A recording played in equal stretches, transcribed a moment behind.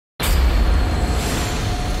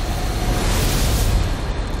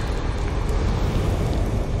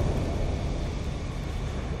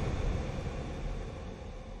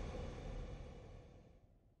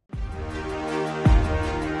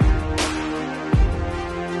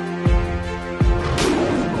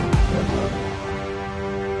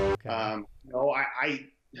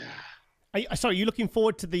Sorry, are you looking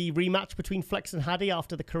forward to the rematch between Flex and Hadi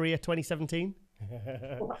after the Korea 2017?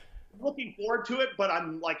 Looking forward to it, but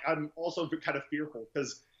I'm also kind of fearful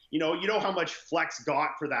because you know how much Flex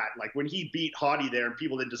got for that. Like when he beat Hadi there, and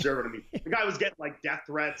people didn't deserve it. I mean, the guy was getting like death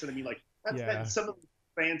threats, and I mean, like some of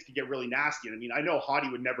the fans could get really nasty. And I mean, I know Hadi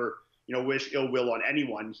would never, wish ill will on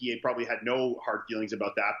anyone. He probably had no hard feelings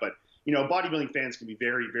about that, but bodybuilding fans can be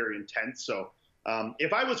very, very intense. So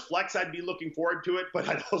if I was Flex, I'd be looking forward to it, but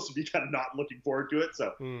I'd also be kind of not looking forward to it.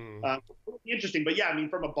 So it'll be interesting. But yeah, I mean,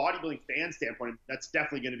 from a bodybuilding fan standpoint, that's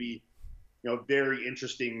definitely going to be, very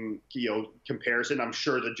interesting, comparison. I'm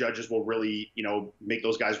sure the judges will really, make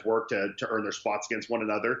those guys work to earn their spots against one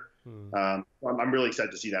another. I'm really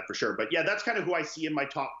excited to see that for sure. But yeah, that's kind of who I see in my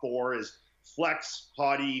top 4 is Flex,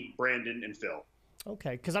 Hadi, Brandon, and Phil.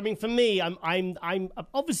 Okay, because I mean, for me, I'm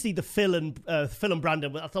obviously the Phil and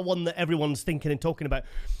Brandon. That's the one that everyone's thinking and talking about.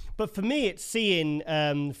 But for me, it's seeing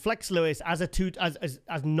Flex Lewis as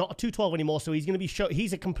not a 212 anymore. So he's going to be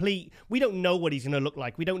he's a complete. We don't know what he's going to look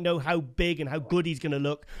like. We don't know how big and how good he's going to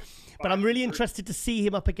look. But I'm really interested to see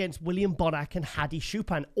him up against William Bonac and Hadi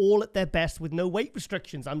Choopan, all at their best with no weight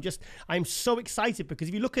restrictions. I'm so excited because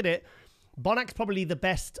if you look at it, Bonac's probably the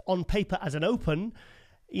best on paper as an open.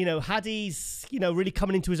 Hadi's, really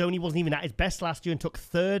coming into his own. He wasn't even at his best last year and took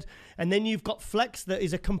 3rd. And then you've got Flex that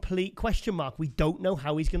is a complete question mark. We don't know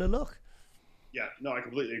how he's going to look. Yeah, no, I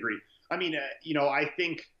completely agree. I mean, I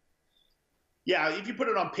think, if you put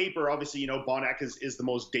it on paper, obviously, Bonac is the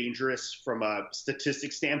most dangerous from a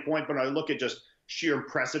statistics standpoint. But when I look at just sheer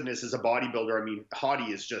impressiveness as a bodybuilder, I mean,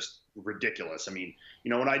 Hadi is just ridiculous. I mean,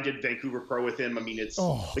 when I did Vancouver Pro with him, I mean, it's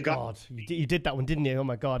the guy. God, you did that one, didn't you? Oh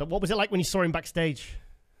my God, what was it like when you saw him backstage?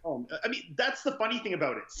 I mean, that's the funny thing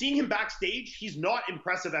about it. Seeing him backstage, he's not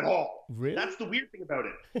impressive at all. Really? That's the weird thing about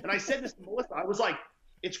it. And I said this to Melissa. I was like,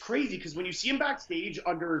 it's crazy because when you see him backstage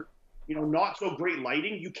under, not so great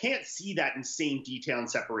lighting, you can't see that insane detail and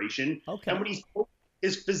separation. Okay. And when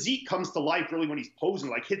his physique comes to life really when he's posing,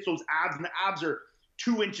 like hits those abs, and the abs are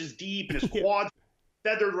 2 inches deep, and his quads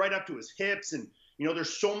feathered right up to his hips, and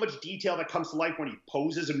there's so much detail that comes to life when he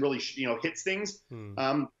poses and really hits things.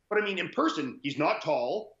 But I mean, in person, he's not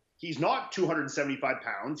tall. He's not 275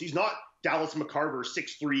 pounds. He's not Dallas McCarver,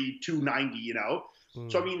 6'3", 290,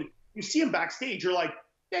 So, I mean, you see him backstage, you're like,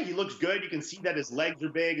 yeah, he looks good. You can see that his legs are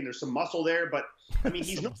big and there's some muscle there. But, I mean,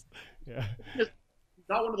 he's not he's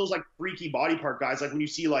not one of those, like, freaky body part guys. Like when you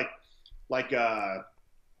see, like what the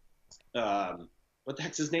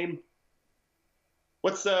heck's his name?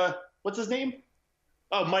 What's his name?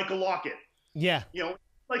 Oh, Michael Lockett. Yeah.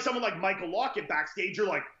 Like someone like Michael Lockett backstage, you're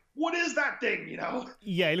like, what is that thing,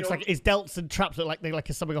 Yeah, it looks like his delts and traps look like they're like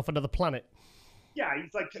something off another planet. Yeah,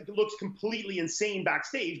 he's like, looks completely insane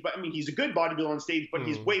backstage, but I mean, he's a good bodybuilder on stage, but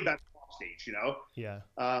he's way better off stage, Yeah.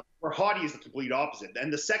 Where Hadi is the complete opposite.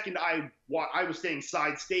 And the second I was staying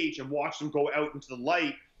side stage and watched him go out into the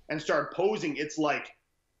light and start posing, it's like,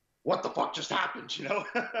 what the fuck just happened,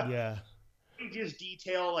 Yeah. His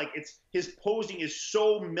detail, like his posing is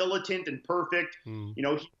so militant and perfect. He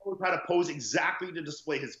knows how to pose exactly to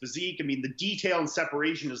display his physique. I mean, the detail and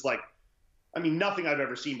separation is like, I mean, nothing I've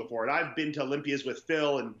ever seen before. And I've been to Olympias with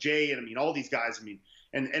Phil and Jay, and I mean, all these guys. I mean,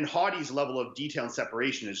 and Hadi's level of detail and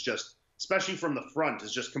separation is just, especially from the front,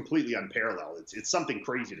 is just completely unparalleled. It's something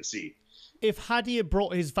crazy to see. If Hadi had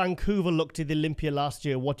brought his Vancouver look to the Olympia last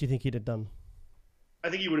year, what do you think he'd have done?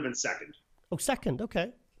 I think he would have been second. Oh, second,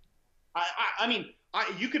 okay. I mean,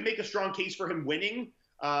 you could make a strong case for him winning,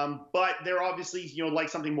 but they're obviously, like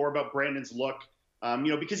something more about Brandon's look,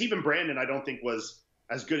 because even Brandon, I don't think was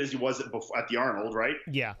as good as he was at the Arnold, right?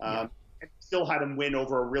 Yeah. And still had him win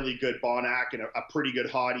over a really good Bonac and a pretty good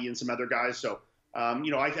Hadi and some other guys. So,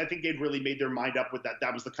 I think they'd really made their mind up with that.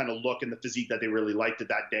 That was the kind of look and the physique that they really liked at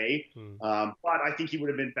that day. But I think he would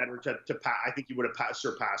have been better I think he would have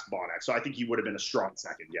surpassed Bonac. So I think he would have been a strong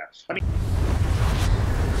second. Yeah. I mean.